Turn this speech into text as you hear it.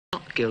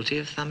not guilty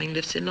of thumbing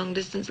lifts in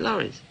long-distance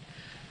lorries.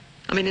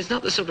 I mean, it's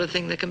not the sort of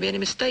thing there can be any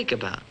mistake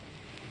about.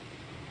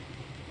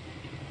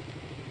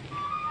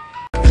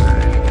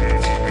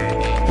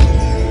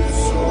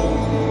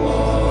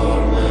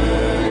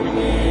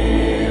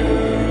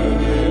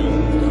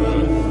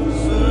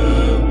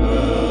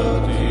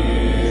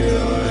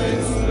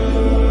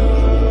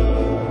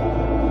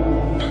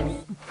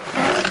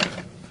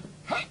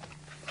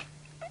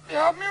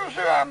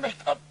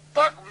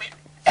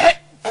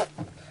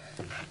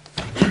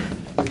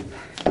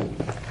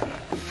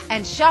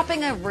 And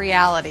shopping a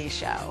reality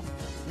show,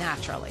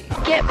 naturally.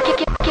 Get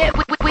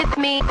with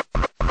me.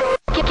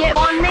 Get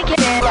on me.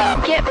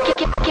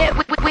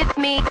 Get with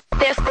me.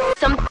 There's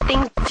some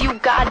things you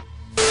got.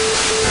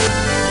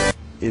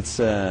 It's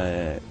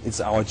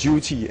our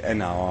duty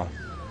and our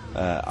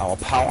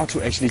power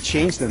to actually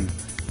change them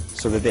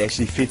so that they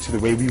actually fit to the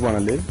way we want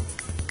to live.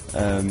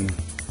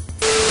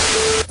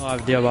 No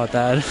idea about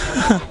that.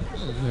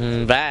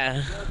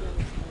 Bad.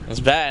 It's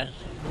bad.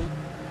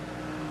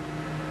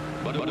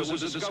 But it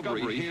was a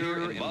discovery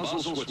here in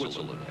Basel,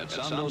 Switzerland, at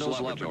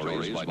Sandoz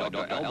Laboratories by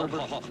Dr. Albert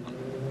Hoffman,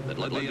 that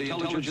led the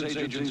intelligence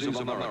agencies of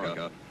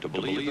America to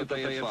believe that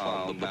they had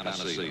found the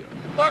Panaseea.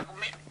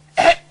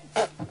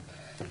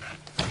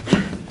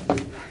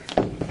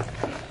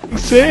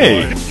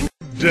 Say,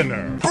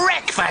 dinner,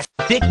 breakfast,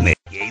 picnic,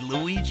 hey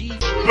Luigi,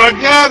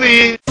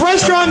 spaghetti,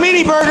 restaurant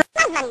mini burger.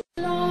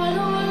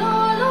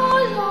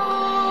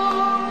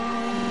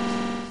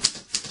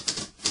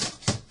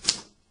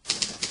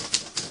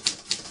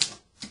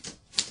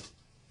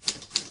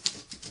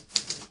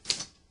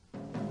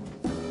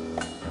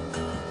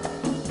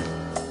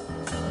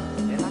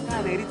 Ven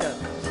acá, negrita.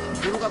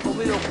 Tú nunca has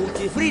comido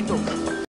cookie frito.